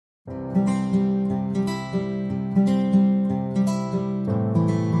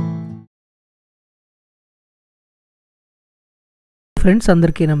Friends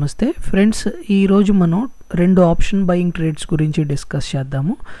అందరికీ నమస్తే. Friends ఈరోజు మనం రెండు ఆప్షన్ బయింగ్ ట్రేడ్స్ గురించి డిస్కస్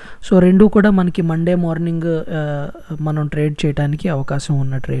చేద్దాము. సో రెండు కూడా మనకి మండే మార్నింగ్ మనం ట్రేడ్ చేయడానికి అవకాశం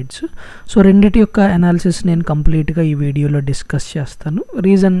ఉన్న ట్రేడ్స్. సో రెండిటి యొక్క అనాలిసిస్ నేను కంప్లీట్గా ఈ వీడియోలో డిస్కస్ చేస్తాను.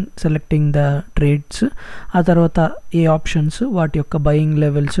 రీజన్ సెలెక్టింగ్ ద ట్రేడ్స్, ఆ తర్వాత ఏ ఆప్షన్స్, వాటి యొక్క బయింగ్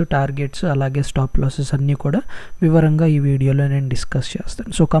లెవెల్స్, టార్గెట్స్, అలాగే స్టాప్ లాసెస్ అన్నీ కూడా వివరంగా ఈ వీడియోలో నేను డిస్కస్ చేస్తాను.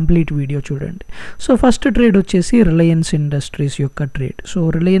 సో కంప్లీట్ వీడియో చూడండి. సో ఫస్ట్ ట్రేడ్ వచ్చేసి రిలయన్స్ ఇండస్ట్రీస్ యొక్క ట్రేడ్. సో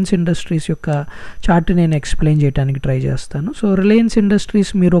రిలయన్స్ ఇండస్ట్రీస్ యొక్క చార్ట్ నేను ఎక్స్ప్లెయిన్ చేయడానికి ట్రై చేస్తాను. సో రిలయన్స్ ఇండస్ట్రీస్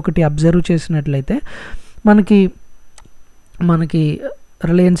మీరు ఒకటి అబ్జర్వ్ చేసినట్లయితే మనకి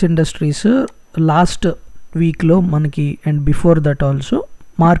రిలయన్స్ ఇండస్ట్రీస్ లాస్ట్ వీక్లో మనకి and before that also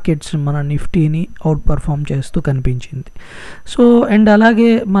markets మన నిఫ్టీని అవుట్ పర్ఫామ్ చేస్తూ కనిపించింది. సో అండ్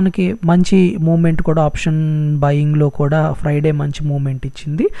అలాగే మనకి మంచి మూమెంట్ కూడా ఆప్షన్ బయింగ్లో కూడా ఫ్రైడే మంచి మూమెంట్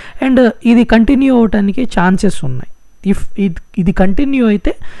ఇచ్చింది. అండ్ ఇది కంటిన్యూ అవడానికి ఛాన్సెస్ ఉన్నాయి. ఇఫ్ ఇది కంటిన్యూ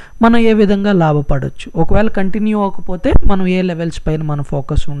అయితే మనం ఏ విధంగా లాభపడవచ్చు, ఒకవేళ కంటిన్యూ అవ్వకపోతే మనం ఏ లెవెల్స్ పైన మన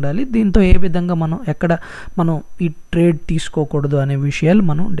ఫోకస్ ఉండాలి, దీంతో ఏ విధంగా ఎక్కడ మనం ఈ ట్రేడ్ తీసుకోకూడదు అనే విషయాలు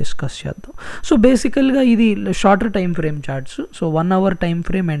మనం డిస్కస్ చేద్దాం. సో బేసికల్గా ఇది shorter time frame charts. So 1 hour time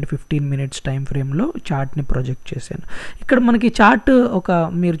frame and 15 minutes time ఫ్రేమ్లో చార్ట్ని ప్రొజెక్ట్ చేశాను. ఇక్కడ మనకి చార్ట్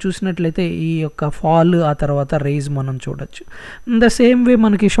మీరు చూసినట్లయితే ఈ యొక్క ఫాల్, ఆ తర్వాత రైజ్ మనం చూడొచ్చు. ద సేమ్ వే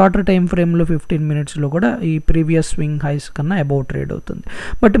మనకి షార్టర్ టైం ఫ్రేమ్లో 15 minutesలో కూడా ఈ ప్రీవియస్ స్వింగ్ హైస్ కన్నా అబౌవ్ ట్రేడ్ అవుతుంది.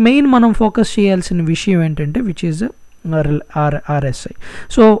 బట్ మెయిన్ మనం ఫోకస్ చేయాల్సిన విషయం ఏంటంటే విచ్ ఈజ్ RSI.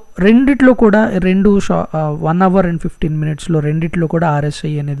 సో రెండిట్లో కూడా 1 hour and 15 minutesలో రెండిట్లో కూడా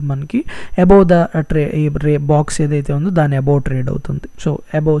RSI అనేది మనకి అబౌవ్ ద బాక్స్ ఏదైతే ఉందో దాని అబౌవ్ ట్రేడ్ అవుతుంది. So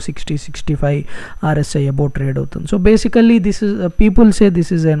above 60-65 RSI above trade అవుతుంది. So basically this is people say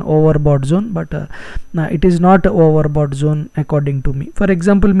this is an over bat zone, but it is not over bat zone according to me. For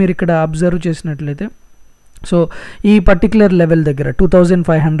example మీరు ఇక్కడ observe చేసినట్లయితే so ఈ particular level దగ్గర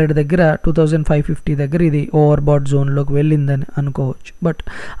 2500 దగ్గర 2550 దగ్గర ఇది over bat జోన్లోకి వెళ్ళిందని అనుకోవచ్చు. బట్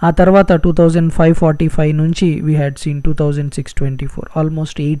ఆ తర్వాత 2545 నుంచి we had seen 2624,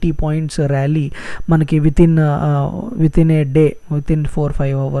 almost 80 points rally మనకి with in a day, with in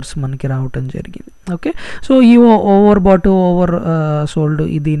 4-5 hours మనకి రావటం జరిగింది. ఓకే, సో ఈ ఓవర్ బాట్, ఓవర్ సోల్డ్,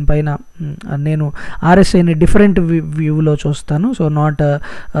 దీనిపైన నేను RSIని డిఫరెంట్ వ్యూలో చూస్తాను. So not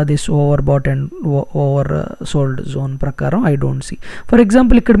this over bat and over sold zone ప్రకారం I don't see. For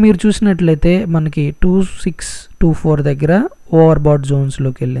example ఇక్కడ మీరు చూసినట్లయితే మనకి 2624 దగ్గర ఓవర్ బాట్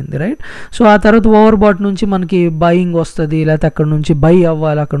జోన్స్లోకి వెళ్ళింది, రైట్. సో ఆ తర్వాత ఓవర్ బాట్ నుంచి మనకి బయింగ్ వస్తుంది, లేకపోతే అక్కడ నుంచి బై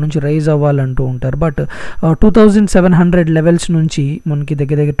అవ్వాలి, అక్కడ నుంచి రైజ్ అవ్వాలంటూ ఉంటారు. బట్ 2700 లెవెల్స్ నుంచి మనకి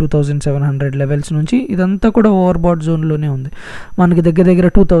దగ్గర 2700 లెవెల్స్ నుంచి ఇదంతా కూడా ఓవర్ బాట్ జోన్లోనే ఉంది. మనకి దగ్గర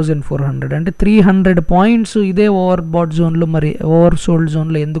 2400 అంటే 300 points ఇదే ఓవర్ బాట్ జోన్లో, మరి ఓవర్ సోల్డ్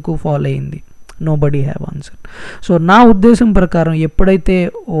జోన్లో ఎందుకు ఫాల్ అయింది? Nobody have answer. సో నా ఉద్దేశం ప్రకారం ఎప్పుడైతే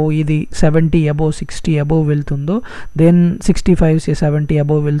ఇది 70 above 60 above వెళ్తుందో, దెన్ 65-70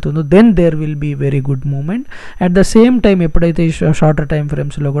 above వెళ్తుందో, then there will be very good moment. At the same time ఎప్పుడైతే షార్టర్ టైం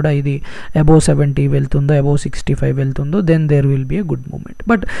ఫ్రేమ్స్లో కూడా ఇది అబోవ్ 70 వెళ్తుందో, అబోవ్ 65 వెళ్తుందో, then there will be a good moment.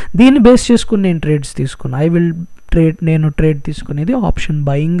 But దీన్ని బేస్ చేసుకుని నేను ట్రేడ్స్ తీసుకున్నాను. నేను ట్రేడ్ తీసుకునేది ఆప్షన్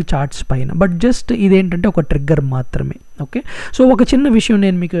బయింగ్ చార్ట్స్ పైన. బట్ జస్ట్ ఇదేంటంటే ఒక ట్రిగ్గర్ మాత్రమే. ఓకే, సో ఒక చిన్న విషయం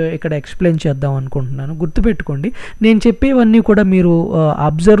నేను మీకు ఇక్కడ ఎక్స్ప్లెయిన్ చేద్దాం అనుకుంటున్నాను. గుర్తుపెట్టుకోండి, నేను చెప్పేవన్నీ కూడా మీరు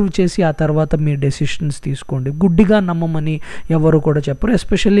అబ్జర్వ్ చేసి ఆ తర్వాత మీరు డెసిషన్స్ తీసుకోండి. గుడ్డిగా నమ్మమని ఎవరు కూడా చెప్పరు,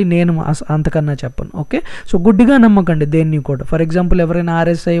 ఎస్పెషల్లీ నేను అంతకన్నా చెప్పను. ఓకే, సో గుడ్డిగా నమ్మకండి దేన్ని కూడా. ఫర్ ఎగ్జాంపుల్ ఎవరైనా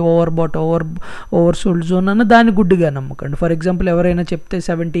RSI over bat, over sold zone అన్న దాన్ని గుడ్డిగా నమ్మకండి. ఫర్ ఎగ్జాంపుల్ ఎవరైనా చెప్తే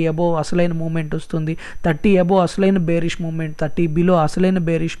 70 above అసలైన మూమెంట్ వస్తుంది, 30 above అసలైన బేరిష్ మూమెంట్, 30 below అసలైన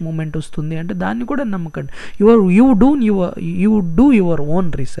బేరిష్ మూమెంట్ వస్తుంది అంటే దాన్ని కూడా నమ్మకండి. you do your own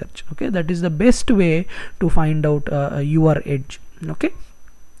research. Okay, that is the best way to find out your edge. Okay,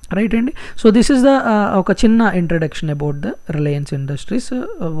 right అండి. సో దిస్ ఇస్ ద ఒక చిన్న introduction about the Reliance industries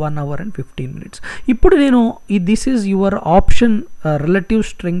 1 hour and 15 minutes. ఇప్పుడు నేను this is your option relative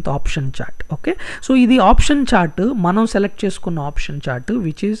strength option chart. Okay, so ఇది option chart, మనం select చేసుకున్న option chart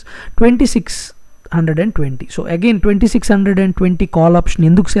which is 2620. So again 2620 call option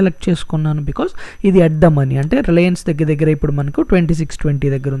ఎందుకు select చేసుకున్నాను? Because ఇది at the money, అంటే Reliance దగ్గర ఇప్పుడు మనకు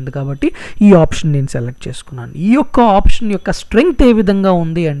 2620 దగ్గర ఉంది కాబట్టి ఈ ఆప్షన్ నేను సెలెక్ట్ చేసుకున్నాను. ఈ యొక్క ఆప్షన్ యొక్క స్ట్రెంగ్త్ ఏ విధంగా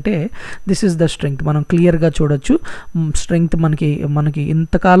ఉంది అంటే దిస్ ఈస్ ద స్ట్రెంగ్త్. మనం క్లియర్గా చూడొచ్చు స్ట్రెంగ్త్ మనకి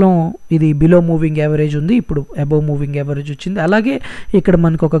ఇంతకాలం ఇది బిలో మూవింగ్ యావరేజ్ ఉంది, ఇప్పుడు అబోవ్ మూవింగ్ యావరేజ్ వచ్చింది. అలాగే ఇక్కడ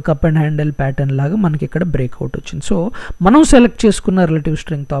మనకు ఒక కప్ అండ్ హ్యాండిల్ ప్యాటర్న్ లాగా మనకి ఇక్కడ బ్రేక్అవుట్ వచ్చింది. సో మనం సెలెక్ట్ చేసుకున్న రిలేటివ్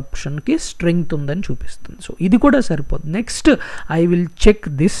స్ట్రెంగ్త్ ఆప్షన్కి స్ట్రెంగ్త్ ఉందని అని చూపిస్తుంది. సో ఇది కూడా సరిపోతుంది. Next I will check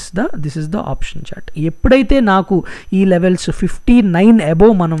this is the option chart. ఎప్పుడైతే నాకు ఈ లెవెల్స్ 59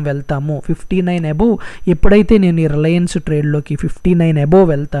 అబోవ్ మనం వెళ్తామో, 59 అబోవ్ ఎప్పుడైతే నేను ఈ రిలయన్స్ ట్రేడ్లోకి 59 అబోవ్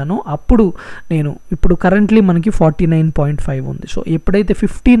వెళ్తానో అప్పుడు నేను ఇప్పుడు కరెంట్లీ మనకి 49.5 ఉంది. సో ఎప్పుడైతే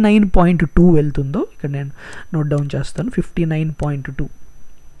 59.2 వెళ్తుందో ఇక్కడ నేను నోట్ డౌన్ చేస్తాను, 59.2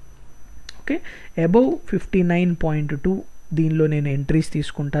 ఓకే, అబోవ్ 59.2 దీనిలో నేను ఎంట్రీస్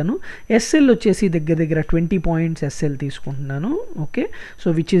తీసుకుంటాను. ఎస్ఎల్ వచ్చేసి దగ్గర 20 పాయింట్స్ ఎస్ఎల్ తీసుకుంటున్నాను. Okay, so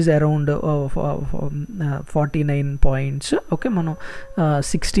which is around 49 points. Okay, మనం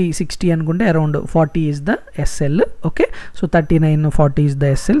 60 అనుకుంటే around 40 is the SL. Okay, so 39 40 is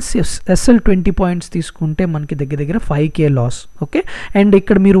the SL. SL 20 points తీసుకుంటే మనకి దగ్గర 5K లాస్. ఓకే, అండ్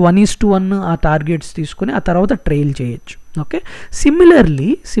ఇక్కడ మీరు 1:1 ఆ టార్గెట్స్ తీసుకొని ఆ తర్వాత ట్రైల్ చేయొచ్చు. ఓకే,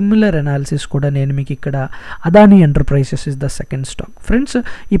 సిమిలర్ అనాలిసిస్ కూడా నేను మీకు ఇక్కడ Adani enterprises is the second stock. Friends,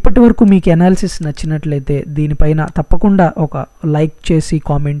 ఇప్పటి వరకు మీకు అనాలిసిస్ నచ్చినట్లయితే దీనిపైన తప్పకుండా ఒక లైక్ చేసి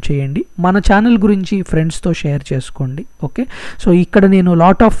కామెంట్ చేయండి. మన ఛానల్ గురించి ఫ్రెండ్స్తో షేర్ చేసుకోండి. ఓకే, సో ఇక్కడ నేను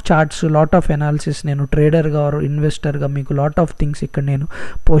lot of charts, lot of analysis, నేను ట్రేడర్గా ఆర్ ఇన్వెస్టర్గా మీకు లాట్ ఆఫ్ థింగ్స్ ఇక్కడ నేను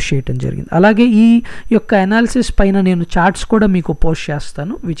పోస్ట్ చేయడం జరిగింది. అలాగే ఈ యొక్క అనాలిసిస్ పైన నేను చార్ట్స్ కూడా మీకు పోస్ట్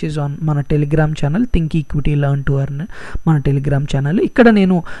చేస్తాను, విచ్ ఈజ్ ఆన్ మన Telegram channel think equity learn to earn, మన టెలిగ్రామ్ ఛానల్. ఇక్కడ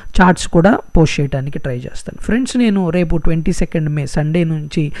నేను చార్ట్స్ కూడా పోస్ట్ చేయడానికి ట్రై చేస్తాను. ఫ్రెండ్స్, నేను రేపు 22 మే సండే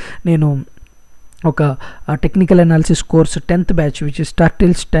నుంచి నేను ఒక technical analysis course 10th batch which is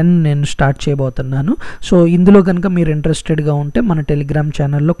turtles 10 నేను స్టార్ట్ చేయబోతున్నాను. సో ఇందులో కనుక మీరు ఇంట్రెస్టెడ్గా ఉంటే మన టెలిగ్రామ్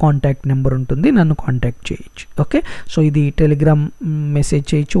ఛానల్లో కాంటాక్ట్ నెంబర్ ఉంటుంది, నన్ను కాంటాక్ట్ చేయొచ్చు. ఓకే, సో ఇది టెలిగ్రామ్ మెసేజ్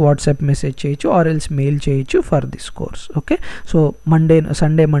చేయొచ్చు, వాట్సాప్ మెసేజ్ చేయొచ్చు, ఆర్ ఎల్స్ మెయిల్ చేయొచ్చు for this course. Okay, so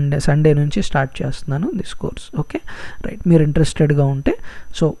Sunday నుంచి స్టార్ట్ చేస్తున్నాను దిస్ కోర్స్. ఓకే, రైట్, మీరు ఇంట్రెస్టెడ్గా ఉంటే.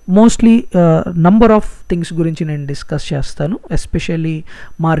 So mostly number of things గురించి నేను డిస్కస్ చేస్తాను, ఎస్పెషల్లీ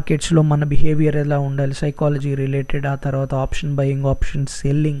మార్కెట్స్లో మన బిహేవియర్ ఎలా ఉండాలి, సైకాలజీ రిలేటెడ్, ఆ తర్వాత option buying, option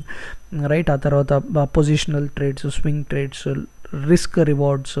selling, right, ఆ తర్వాత positional trades, swing trades, risk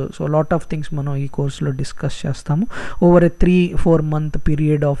rewards. So lot of things మనం ఈ కోర్స్లో డిస్కస్ చేస్తాము. Over a 3-4 month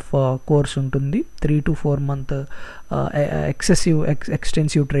period of course ఉంటుంది. 3 to 4 మంత్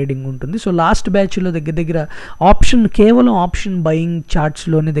ఎక్స్టెన్సివ్ ట్రేడింగ్ ఉంటుంది. సో లాస్ట్ బ్యాచ్లో దగ్గర కేవలం ఆప్షన్ బయింగ్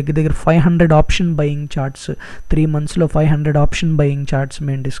చార్ట్స్లోనే దగ్గర 500 option buying charts, 3 monthsలో 500 option buying charts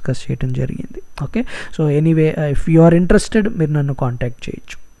మేము డిస్కస్ చేయడం జరిగింది. Okay, so anyway if you are interested మీరు నన్ను కాంటాక్ట్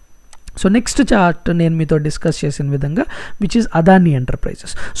చేయొచ్చు. సో నెక్స్ట్ చార్ట్ నేను మీతో డిస్కస్ చేసిన విధంగా which is Adani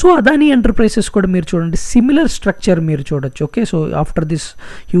enterprises. So Adani enterprises కూడా మీరు చూడండి, సిమిలర్ స్ట్రక్చర్ మీరు చూడొచ్చు. Okay, so after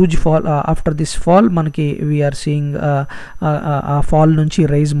this fall మనకి వీఆర్ సీయింగ్ ఆ ఫాల్ నుంచి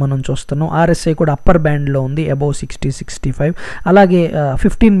రైజ్ మనం చూస్తున్నాం. ఆర్ఎస్ఐ కూడా అప్పర్ బ్యాండ్లో ఉంది, అబౌవ్ 60-65. అలాగే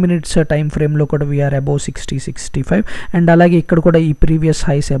 15 minutes టైం ఫ్రేమ్లో కూడా వీఆర్ అబౌవ్ 60-65. అండ్ అలాగే ఇక్కడ కూడా ఈ ప్రీవియస్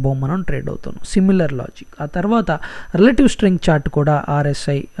హైస్ అబౌవ్ మనం ట్రేడ్ అవుతున్నాం. Similar logic. ఆ తర్వాత రిలేటివ్ స్ట్రెంగ్త్ చార్ట్ కూడా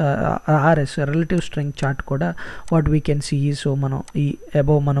రిలేటివ్ స్ట్రెంగ్త్ చార్ట్ కూడా what we can see. So మనం ఈ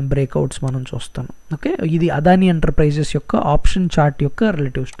అబౌవ్ మనం బ్రేక్అవుట్స్ మనం చూస్తాం. ఓకే, ఇది అదానీ ఎంటర్ప్రైజెస్ యొక్క ఆప్షన్ చార్ట్ యొక్క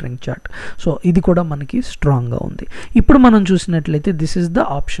రిలేటివ్ స్ట్రెంగ్త్ చార్ట్. సో ఇది కూడా మనకి స్ట్రాంగ్గా ఉంది. ఇప్పుడు మనం చూసినట్లయితే this is the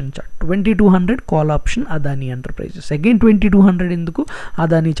option chart, 2200 call option Adani enterprises. Again 2200 ఎందుకు,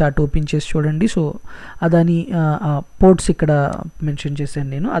 అదానీ చార్ట్ ఓపెన్ చేసి చూడండి. సో అదానీ పోర్ట్స్ ఇక్కడ మెన్షన్ చేశాను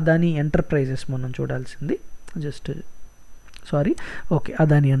నేను, అదానీ ఎంటర్ప్రైజెస్ మనం చూడాల్సింది okay,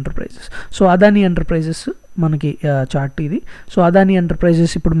 Adani enterprises. So Adani enterprises మనకి చార్ట్ ఇది. సో అదానీ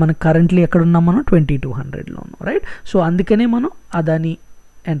ఎంటర్ప్రైజెస్ ఇప్పుడు మనకి కరెంట్లీ ఎక్కడ ఉన్నాం, మనం 2200లో ఉన్నాం, రైట్. సో అందుకనే మనం అదానీ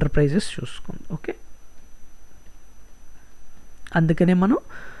ఎంటర్ప్రైజెస్ చూసుకుందాం. ఓకే, అందుకనే మనం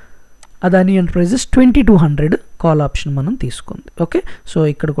అదానీ ఎంటర్ప్రైజెస్ 2200 కాల్ ఆప్షన్ మనం తీసుకుంది. ఓకే, సో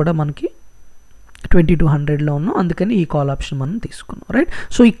ఇక్కడ కూడా మనకి 2200లో ఉన్నాం, అందుకని ఈ కాల్ ఆప్షన్ మనం తీసుకున్నాం, రైట్.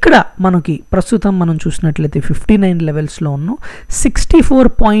 సో ఇక్కడ మనకి ప్రస్తుతం మనం చూసినట్లయితే 59 లెవెల్స్లో ఉన్నాం.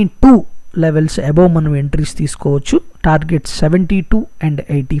 64.2 లెవెల్స్ అబోవ్ మనం ఎంట్రీస్ తీసుకోవచ్చు. Targets 72 and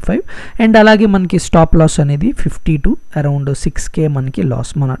 85. అండ్ అలాగే మనకి స్టాప్ లాస్ అనేది 52, అరౌండ్ 6K మనకి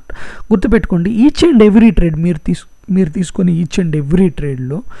లాస్. మన గుర్తుపెట్టుకోండి, ఈచ్ అండ్ ఎవ్రీ ట్రేడ్ మీరు తీసుకొని each and every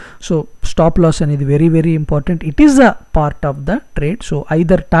ట్రేడ్లో so stop loss అనేది very very important. It is a part of the trade. So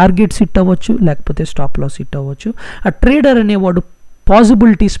either targets hit అవ్వచ్చు, లేకపోతే స్టాప్ లాస్ హిట్ అవ్వచ్చు. ఆ ట్రేడర్ అనేవాడు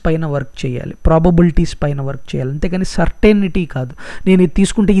పాసిబిలిటీస్ పైన వర్క్ చేయాలి, ప్రాబబిలిటీస్ పైన వర్క్ చేయాలి, అంతేకాని సర్టెనిటీ కాదు. నేను ఇది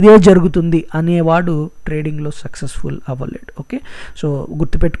తీసుకుంటే ఇదే జరుగుతుంది అనేవాడు ట్రేడింగ్లో సక్సెస్ఫుల్ అవ్వలేడు. ఓకే, సో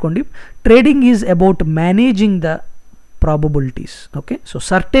గుర్తుపెట్టుకోండి, trading is about managing the probabilities. Okay, so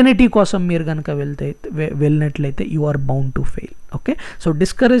certainty కోసం మీరు కనుక వెళ్ళినట్లయితే you are bound to fail. Okay. So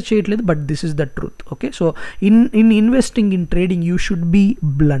discourage చేయట్లేదు, but this is the truth. Okay. So in investing in trading you should be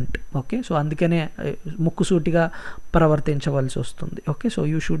blunt. Okay. So అందుకనే ముక్కుసూటిగా ప్రవర్తించవలసి వస్తుంది. Okay. So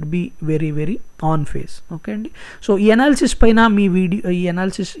you should be very very on face. Okay అండి. So ఈ analysis పైన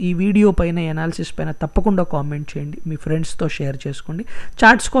ఈ video పైన analysis పైన తప్పకుండా కామెంట్ చేయండి, మీ ఫ్రెండ్స్తో షేర్ చేసుకోండి.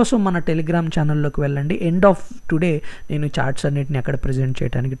 చార్ట్స్ కోసం మన టెలిగ్రామ్ ఛానల్లోకి వెళ్ళండి. ఎండ్ ఆఫ్ టుడే నేను చార్ట్స్ అన్నిటిని అక్కడ ప్రజెంట్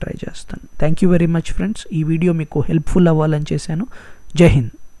చేయడానికి ట్రై చేస్తాను. Thank you very much friends. ఈ వీడియో మీకు హెల్ప్ఫుల్ అవ్వాలని చేశాను. జై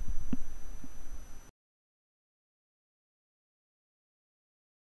హింద్.